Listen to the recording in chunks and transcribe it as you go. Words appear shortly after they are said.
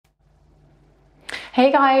Hey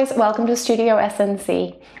guys, welcome to Studio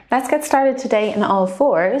SNC. Let's get started today in all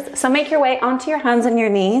fours. So make your way onto your hands and your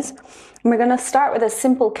knees. And we're going to start with a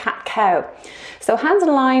simple cat-cow. So hands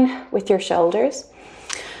in line with your shoulders,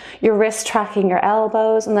 your wrist tracking your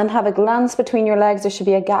elbows, and then have a glance between your legs. There should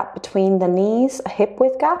be a gap between the knees, a hip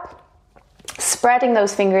width gap. Spreading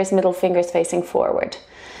those fingers, middle fingers facing forward.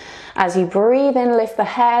 As you breathe in, lift the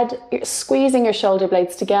head, you're squeezing your shoulder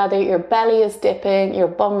blades together, your belly is dipping, your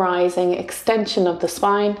bum rising, extension of the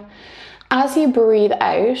spine. As you breathe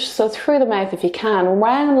out, so through the mouth if you can,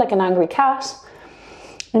 round like an angry cat,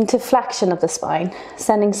 into flexion of the spine,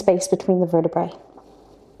 sending space between the vertebrae.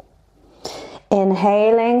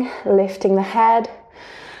 Inhaling, lifting the head,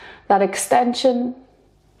 that extension,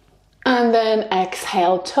 and then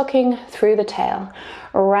exhale, tucking through the tail,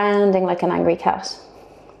 rounding like an angry cat.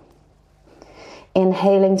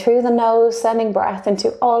 Inhaling through the nose, sending breath into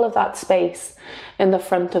all of that space in the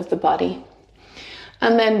front of the body.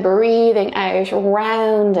 And then breathing out,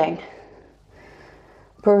 rounding.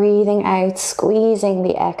 Breathing out, squeezing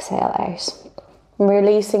the exhale out.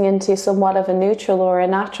 Releasing into somewhat of a neutral or a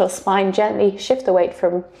natural spine. Gently shift the weight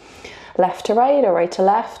from left to right or right to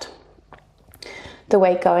left. The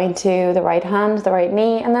weight going to the right hand, the right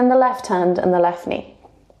knee, and then the left hand and the left knee.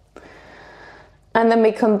 And then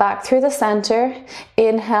we come back through the center.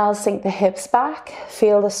 Inhale, sink the hips back.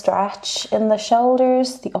 Feel the stretch in the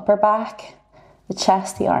shoulders, the upper back, the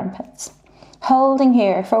chest, the armpits. Holding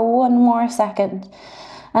here for one more second.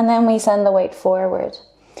 And then we send the weight forward.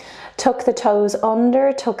 Tuck the toes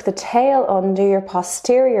under, tuck the tail under your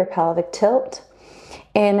posterior pelvic tilt.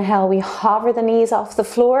 Inhale, we hover the knees off the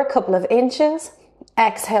floor a couple of inches.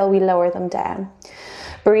 Exhale, we lower them down.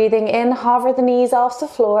 Breathing in, hover the knees off the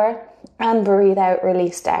floor. And breathe out,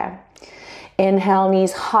 release down. Inhale,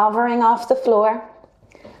 knees hovering off the floor.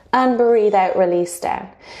 And breathe out, release down.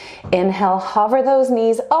 Inhale, hover those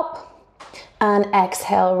knees up. And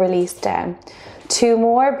exhale, release down. Two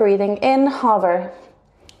more, breathing in, hover.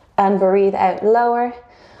 And breathe out, lower.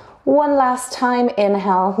 One last time,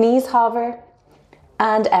 inhale, knees hover.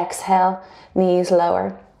 And exhale, knees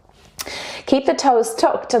lower. Keep the toes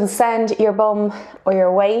tucked and send your bum or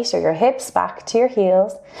your weight or your hips back to your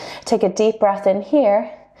heels. Take a deep breath in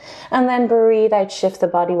here and then breathe out, shift the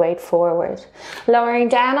body weight forward. Lowering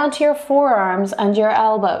down onto your forearms and your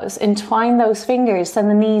elbows. Entwine those fingers, send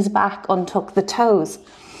the knees back, untuck the toes.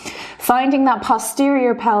 Finding that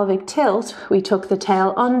posterior pelvic tilt, we tuck the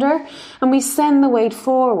tail under and we send the weight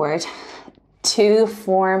forward to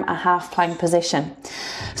form a half plank position.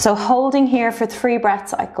 So holding here for 3 breath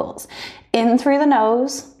cycles. In through the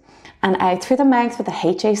nose and out through the mouth with a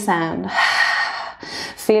HA sound.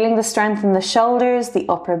 Feeling the strength in the shoulders, the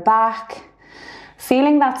upper back.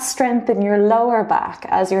 Feeling that strength in your lower back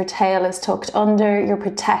as your tail is tucked under, you're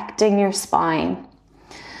protecting your spine.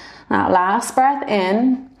 Now last breath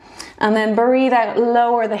in and then breathe out,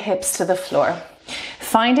 lower the hips to the floor.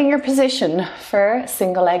 Finding your position for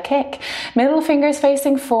single leg kick. Middle fingers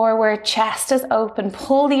facing forward, chest is open,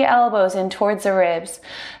 pull the elbows in towards the ribs.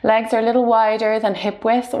 Legs are a little wider than hip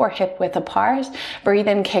width or hip width apart. Breathe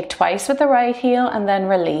in, kick twice with the right heel and then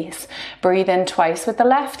release. Breathe in twice with the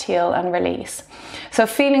left heel and release. So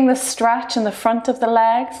feeling the stretch in the front of the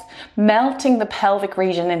legs, melting the pelvic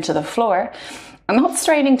region into the floor. And not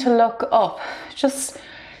straining to look up, just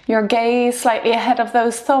your gaze slightly ahead of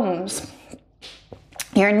those thumbs.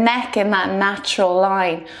 Your neck in that natural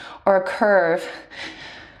line or curve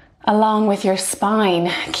along with your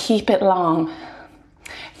spine. Keep it long.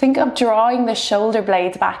 Think of drawing the shoulder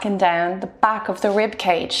blades back and down the back of the rib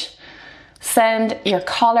cage. Send your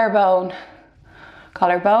collarbones,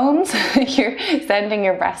 you're sending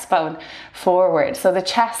your breastbone forward. So the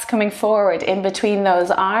chest coming forward in between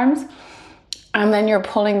those arms. And then you're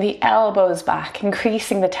pulling the elbows back,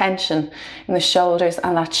 increasing the tension in the shoulders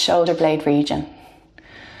and that shoulder blade region.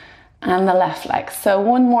 And the left leg. So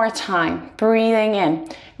one more time, breathing in,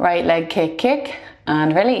 right leg kick, kick,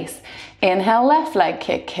 and release. Inhale, left leg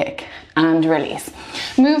kick, kick, and release.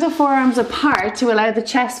 Move the forearms apart to allow the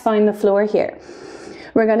chest find the floor here.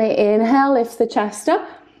 We're going to inhale, lift the chest up.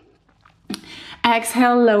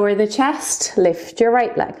 Exhale, lower the chest, lift your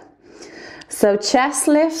right leg. So chest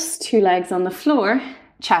lifts, 2 legs on the floor.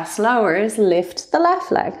 Chest lowers, lift the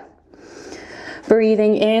left leg.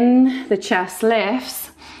 Breathing in, the chest lifts.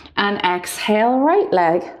 And exhale, right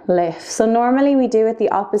leg lift. So normally we do it the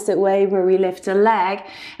opposite way where we lift a leg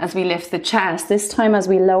as we lift the chest. This time as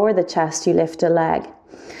we lower the chest, you lift a leg.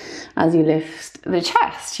 As you lift the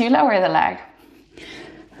chest, you lower the leg.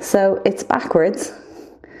 So it's backwards,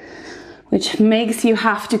 which makes you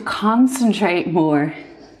have to concentrate more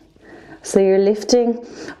So you're lifting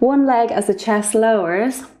one leg as the chest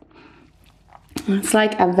lowers. It's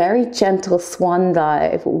like a very gentle swan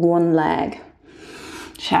dive, one leg.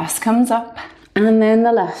 Chest comes up, and then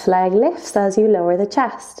the left leg lifts as you lower the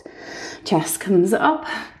chest. Chest comes up,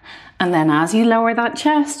 and then as you lower that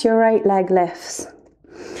chest, your right leg lifts.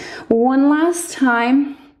 One last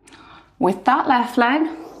time with that left leg.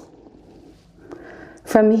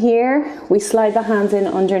 From here, we slide the hands in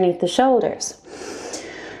underneath the shoulders.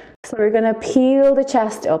 So we're going to peel the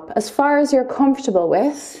chest up as far as you're comfortable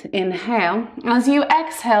with. Inhale. As you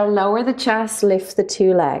exhale, lower the chest, lift the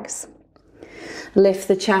two legs. Lift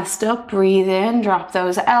the chest up, breathe in, drop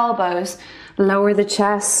those elbows, lower the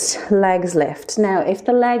chest, legs lift. Now, if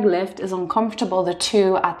the leg lift is uncomfortable, the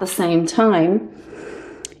two at the same time,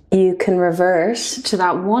 you can revert to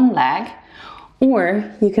that one leg, or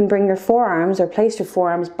you can bring your forearms or place your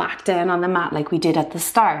forearms back down on the mat like we did at the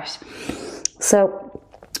start. So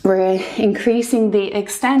we're increasing the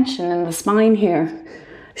extension in the spine here,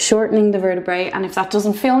 shortening the vertebrae, and if that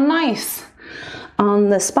doesn't feel nice on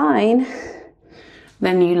the spine,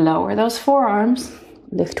 then you lower those forearms,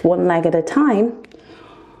 lift one leg at a time,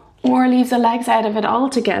 or leave the legs out of it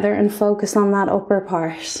altogether and focus on that upper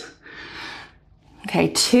part. Okay,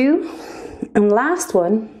 2, and last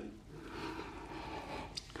one.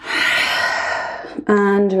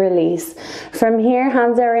 And release. From here,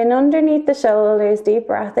 hands are in underneath the shoulders, deep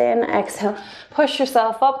breath in, exhale, push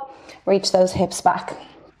yourself up, reach those hips back.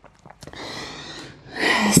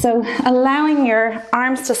 So allowing your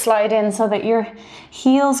arms to slide in so that your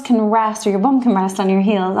heels can rest, or your bum can rest on your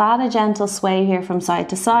heels. Add a gentle sway here from side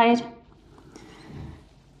to side.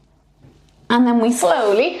 And then we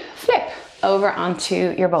slowly flip over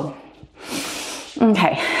onto your bum.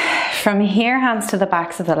 Okay, from here, hands to the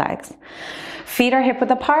backs of the legs. Feet are hip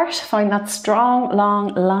width apart. Find that strong,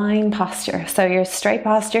 long line posture. So your straight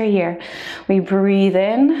posture here. We breathe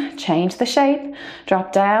in, change the shape,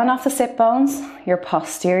 drop down off the sit bones, your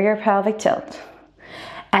posterior pelvic tilt.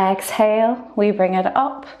 Exhale, we bring it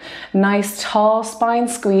up. Nice tall spine,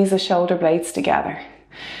 squeeze the shoulder blades together.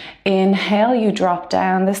 Inhale, you drop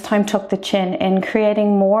down. This time tuck the chin in,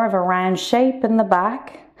 creating more of a round shape in the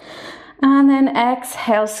back. And then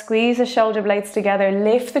exhale, squeeze the shoulder blades together,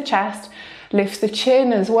 lift the chest, lift the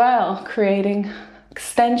chin as well, creating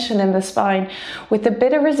extension in the spine with a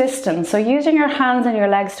bit of resistance. So using your hands and your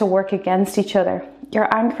legs to work against each other.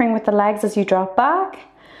 You're anchoring with the legs as you drop back.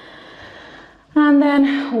 And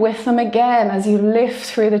then with them again as you lift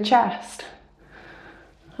through the chest.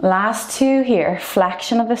 Last 2 here,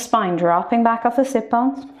 flexion of the spine, dropping back off the sit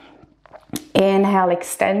bones. Inhale,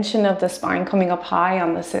 extension of the spine coming up high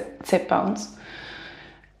on the sit bones.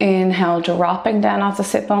 Inhale, dropping down off the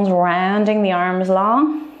sit bones, rounding the arms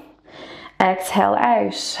long. Exhale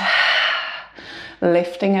out,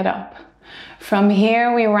 lifting it up. From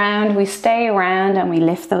here we round, we stay round, and we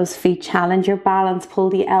lift those feet. Challenge your balance, pull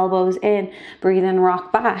the elbows in, breathe in,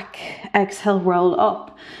 rock back. Exhale, roll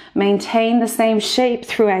up. Maintain the same shape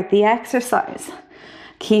throughout the exercise.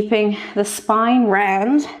 Keeping the spine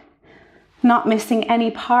round, not missing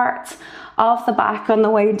any parts of the back on the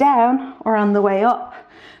way down or on the way up.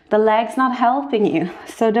 The leg's not helping you,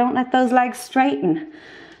 so don't let those legs straighten.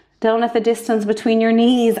 Don't let the distance between your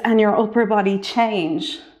knees and your upper body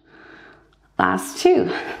change. Last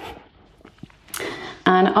 2.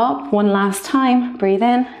 And up, one last time. Breathe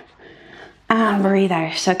in and breathe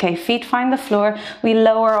out. Okay, feet find the floor. We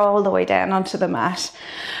lower all the way down onto the mat.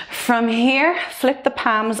 From here, flip the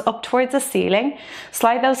palms up towards the ceiling.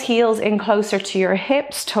 Slide those heels in closer to your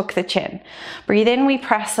hips, tuck the chin. Breathe in, we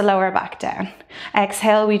press the lower back down.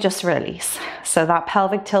 Exhale, we just release. So that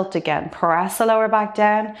pelvic tilt again. Press the lower back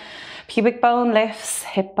down. Pubic bone lifts,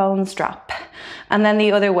 hip bones drop. And then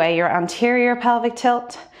the other way, your anterior pelvic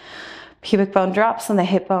tilt. Pubic bone drops and the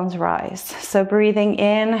hip bones rise. So breathing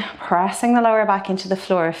in, pressing the lower back into the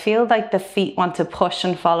floor. Feel like the feet want to push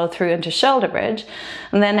and follow through into shoulder bridge.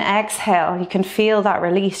 And then exhale, you can feel that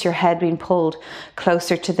release, your head being pulled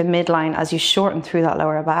closer to the midline as you shorten through that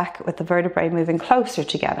lower back with the vertebrae moving closer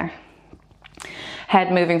together.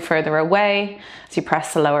 Head moving further away as you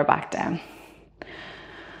press the lower back down.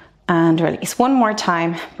 And release. One more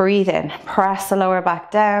time, breathe in, press the lower back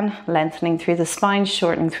down, lengthening through the spine,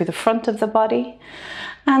 shortening through the front of the body.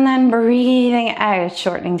 And then breathing out,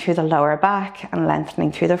 shortening through the lower back and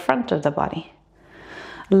lengthening through the front of the body.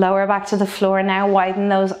 Lower back to the floor now, widen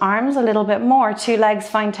those arms a little bit more. 2 legs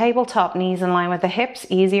find tabletop, knees in line with the hips.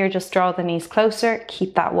 Easier, just draw the knees closer,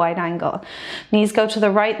 keep that wide angle. Knees go to the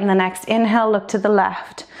right, and the next inhale, look to the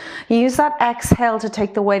left. Use that exhale to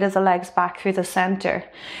take the weight of the legs back through the center.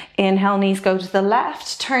 Inhale, knees go to the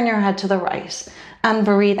left, turn your head to the right. and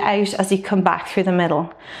breathe out as you come back through the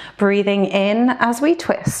middle. Breathing in as we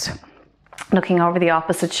twist. Looking over the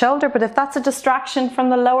opposite shoulder, but if that's a distraction from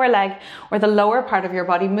the lower leg or the lower part of your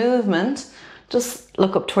body movement, just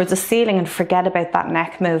look up towards the ceiling and forget about that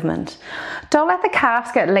neck movement. Don't let the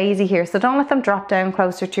calves get lazy here, so don't let them drop down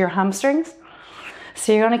closer to your hamstrings.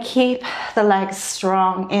 So you're going to keep the legs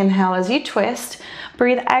strong. Inhale as you twist.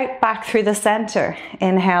 Breathe out back through the center.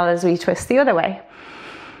 Inhale as we twist the other way.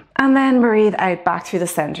 And then breathe out back through the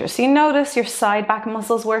center. So you notice your side back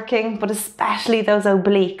muscles working, but especially those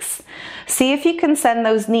obliques. See if you can send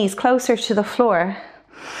those knees closer to the floor.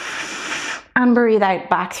 And breathe out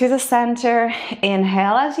back through the center.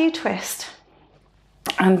 Inhale as you twist.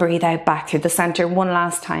 And breathe out back through the center one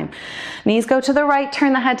last time. Knees go to the right,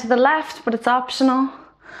 turn the head to the left, but it's optional.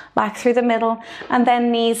 Back through the middle, and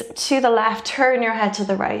then knees to the left, turn your head to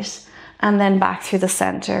the right, and then back through the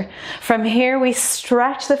center. From here, we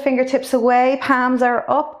stretch the fingertips away, palms are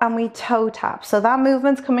up, and we toe tap. So that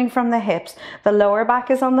movement's coming from the hips. The lower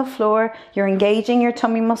back is on the floor. You're engaging your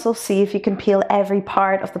tummy muscles. See if you can peel every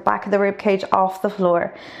part of the back of the rib cage off the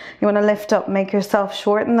floor. You want to lift up, make yourself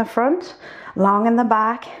short in the front, long in the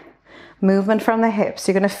back. Movement from the hips.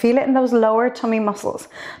 You're going to feel it in those lower tummy muscles.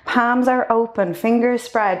 Palms are open, fingers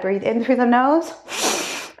spread. Breathe in through the nose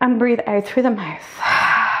and breathe out through the mouth.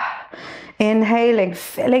 Inhaling,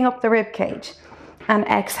 filling up the rib cage, and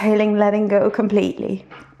exhaling, letting go completely.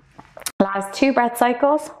 Last 2 breath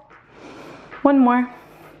cycles. One more.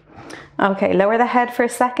 Okay, lower the head for a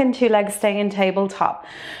second, 2 legs stay in tabletop.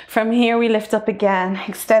 From here we lift up again.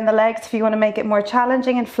 Extend the legs if you want to make it more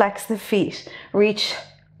challenging, and flex the feet. Reach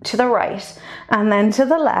to the right and then to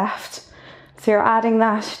the left. So you're adding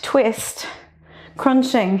that twist,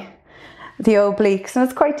 crunching the obliques, and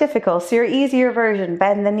it's quite difficult. So your easier version,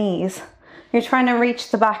 bend the knees. You're trying to reach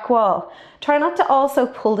the back wall. Try not to also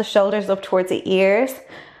pull the shoulders up towards the ears.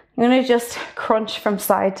 You're going to just crunch from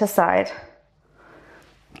side to side.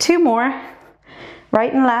 2 more,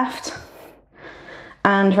 right and left,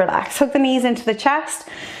 and relax. Hook the knees into the chest.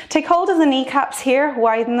 Take hold of the kneecaps here,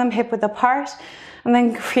 widen them hip width apart, and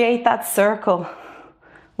then create that circle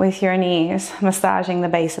with your knees, massaging the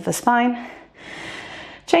base of the spine.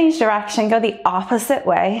 Change direction, go the opposite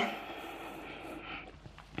way.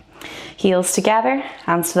 Heels together,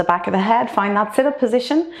 hands to the back of the head. Find that sit-up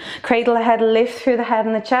position. Cradle the head, lift through the head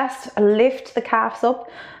and the chest. Lift the calves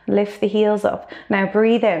up, lift the heels up. Now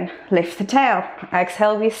breathe in, lift the tail.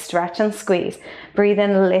 Exhale, we stretch and squeeze. Breathe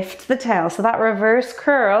in, lift the tail. So that reverse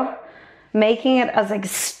curl, making it as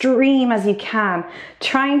extreme as you can.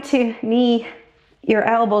 Trying to knee your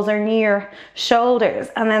elbows or knee your shoulders,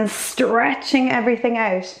 and then stretching everything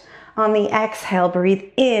out. On the exhale, breathe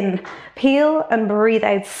in, peel, and breathe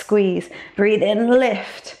out, squeeze. Breathe in,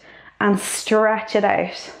 lift, and stretch it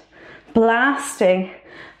out. Blasting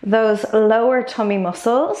those lower tummy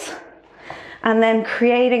muscles, and then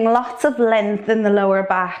creating lots of length in the lower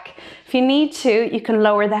back. If you need to, you can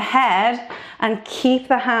lower the head and keep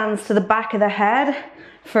the hands to the back of the head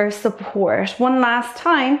for support. One last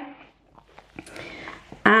time,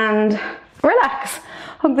 and relax.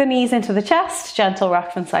 Hug the knees into the chest, gentle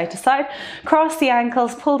rock from side to side. Cross the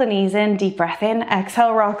ankles, pull the knees in, deep breath in,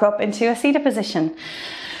 exhale, rock up into a seated position.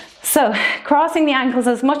 So, crossing the ankles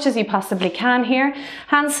as much as you possibly can here.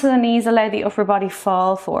 Hands to the knees, allow the upper body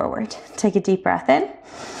fall forward. Take a deep breath in,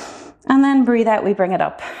 and then breathe out, we bring it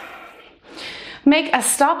up. Make a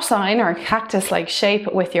stop sign or a cactus-like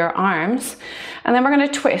shape with your arms, and then we're going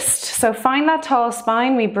to twist. So find that tall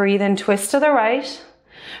spine, we breathe in, twist to the right.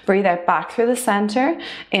 Breathe out back through the center.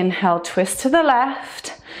 Inhale, twist to the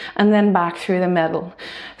left, and then back through the middle.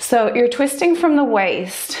 So you're twisting from the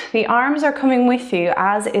waist. The arms are coming with you,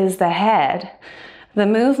 as is the head. The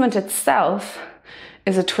movement itself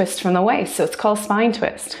is a twist from the waist, so it's called spine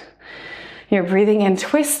twist. You're breathing in,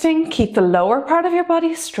 twisting. Keep the lower part of your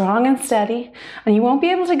body strong and steady, and you won't be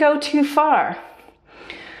able to go too far.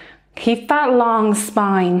 Keep that long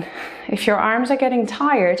spine. If your arms are getting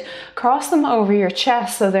tired, cross them over your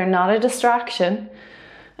chest so they're not a distraction,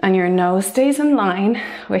 and your nose stays in line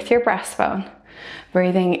with your breastbone.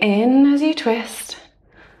 Breathing in as you twist,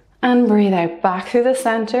 and breathe out back through the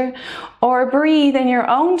center, or breathe in your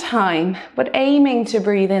own time, but aiming to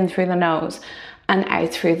breathe in through the nose and out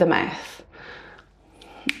through the mouth.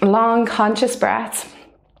 Long conscious breaths.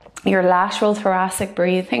 Your lateral thoracic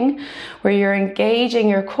breathing, where you're engaging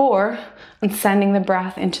your core and sending the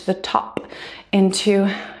breath into the top, into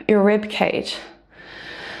your rib cage.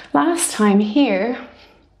 Last time here,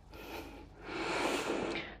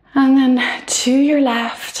 and then to your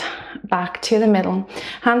left back to the middle.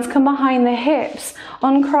 Hands come behind the hips,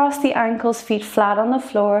 uncross the ankles, feet flat on the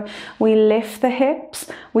floor. We lift the hips,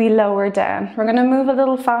 we lower down. We're gonna move a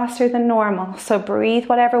little faster than normal, so breathe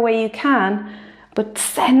whatever way you can, but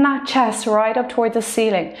send that chest right up toward the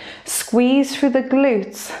ceiling. Squeeze through the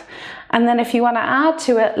glutes, and then if you wanna add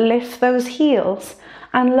to it, lift those heels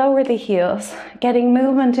and lower the heels, getting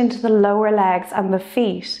movement into the lower legs and the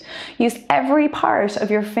feet. Use every part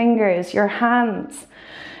of your fingers, your hands.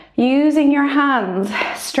 Using your hands,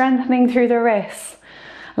 strengthening through the wrists.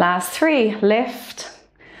 Last 3, lift,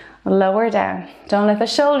 lower down. Don't let the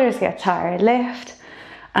shoulders get tired. Lift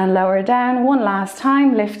and lower down. One last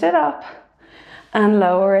time, lift it up and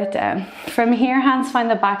lower it down. From here, hands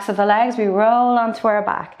find the backs of the legs. We roll onto our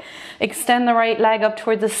back. Extend the right leg up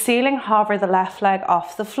toward the ceiling. Hover the left leg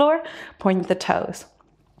off the floor. Point the toes.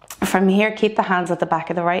 From here, keep the hands at the back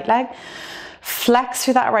of the right leg. Flex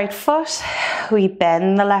through that right foot. We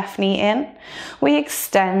bend the left knee in. We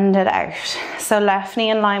extend it out. So left knee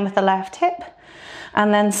in line with the left hip.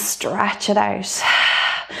 And then stretch it out.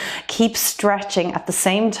 Keep stretching at the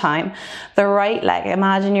same time. The right leg,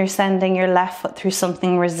 imagine you're sending your left foot through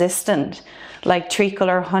something resistant, like treacle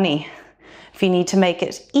or honey. If you need to make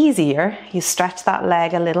it easier, you stretch that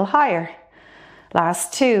leg a little higher.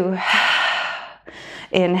 Last 2.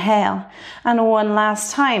 Inhale. And one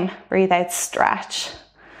last time. Breathe out, stretch.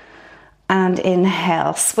 And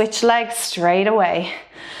inhale. Switch legs straight away.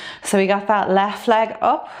 So we got that left leg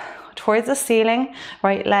up towards the ceiling,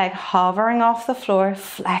 right leg hovering off the floor,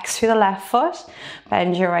 flex through the left foot,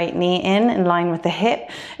 bend your right knee in line with the hip,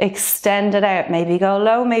 extend it out, maybe go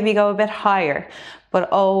low, maybe go a bit higher, but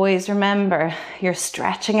always remember you're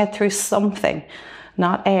stretching it through something,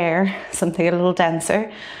 not air, something a little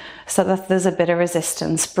denser, so that there's a bit of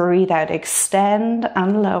resistance. Breathe out, extend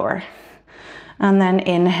and lower, and then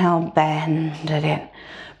inhale, bend it in.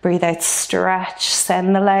 Breathe out, stretch,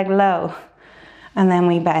 send the leg low. And then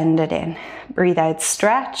we bend it in. Breathe out,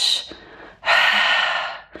 stretch.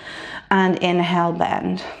 And inhale,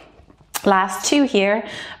 bend. Last 2 here.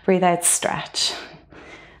 Breathe out, stretch.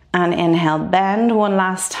 And inhale, bend. One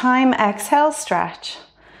last time. Exhale, stretch.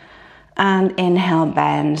 And inhale,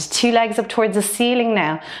 bend. 2 legs up towards the ceiling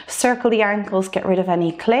now. Circle the ankles, get rid of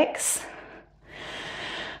any clicks.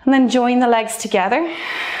 And then join the legs together.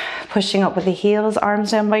 Pushing up with the heels,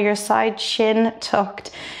 arms down by your side, chin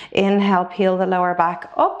tucked. Inhale, peel the lower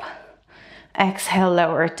back up. Exhale,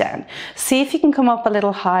 lower it down. See if you can come up a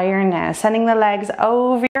little higher now, sending the legs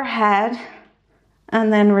over your head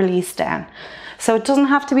and then release down. So it doesn't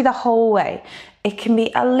have to be the whole way. It can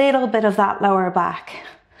be a little bit of that lower back.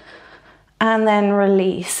 And then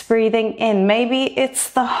release, breathing in. Maybe it's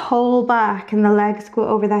the whole back and the legs go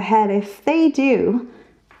over the head. If they do,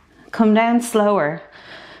 come down slower.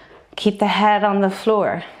 Keep the head on the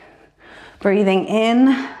floor. Breathing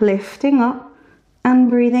in, lifting up, and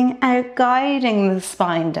breathing out, guiding the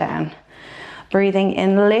spine down. Breathing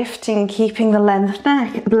in, lifting, keeping the length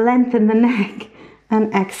in the neck,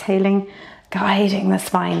 and exhaling, guiding the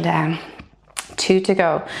spine down. 2 to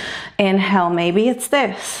go. Inhale, maybe it's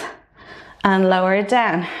this, and lower it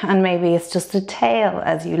down, and maybe it's just a tail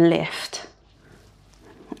as you lift,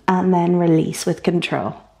 and then release with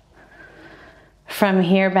control. From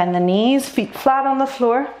here, bend the knees, feet flat on the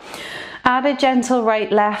floor. Add a gentle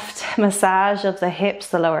right-left massage of the hips,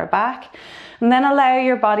 the lower back, and then allow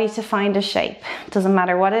your body to find a shape. Doesn't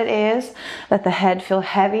matter what it is. Let the head feel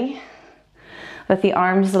heavy. Let the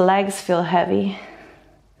arms, the legs feel heavy.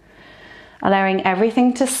 Allowing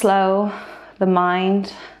everything to slow, the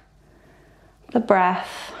mind, the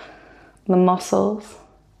breath, the muscles,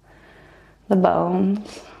 the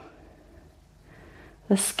bones,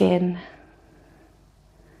 the skin.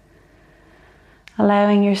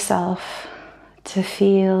 Allowing yourself to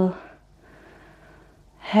feel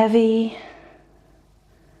heavy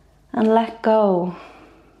and let go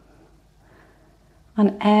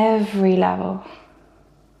on every level.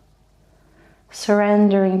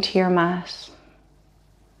 Surrendering to your mat.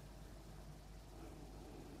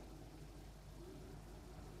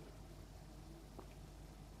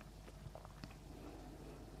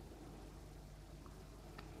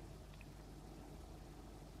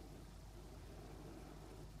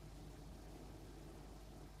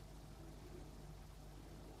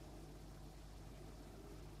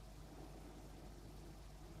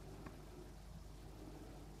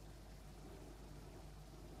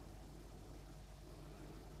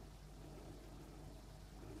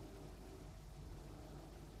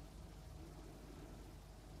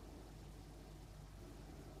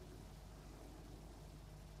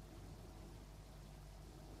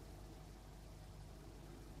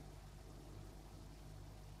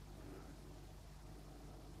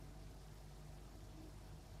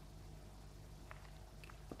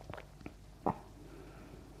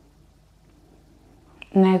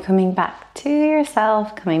 Now coming back to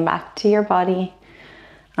yourself, coming back to your body,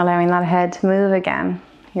 allowing that head to move again.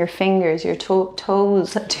 Your fingers, your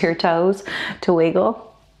toes to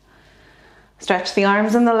wiggle. Stretch the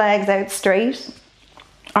arms and the legs out straight.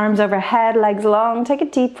 Arms overhead, legs long. Take a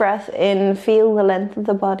deep breath in, feel the length of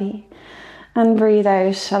the body. And breathe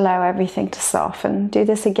out, allow everything to soften. Do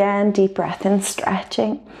this again, deep breath in,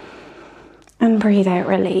 stretching. And breathe out,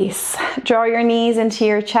 release. Draw your knees into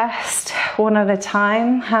your chest, one at a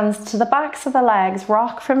time. Hands to the backs of the legs,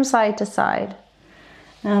 rock from side to side.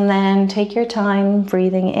 And then take your time,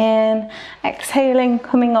 breathing in, exhaling,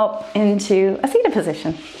 coming up into a seated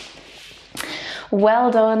position.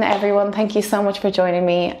 Well done, everyone. Thank you so much for joining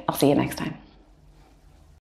me. I'll see you next time.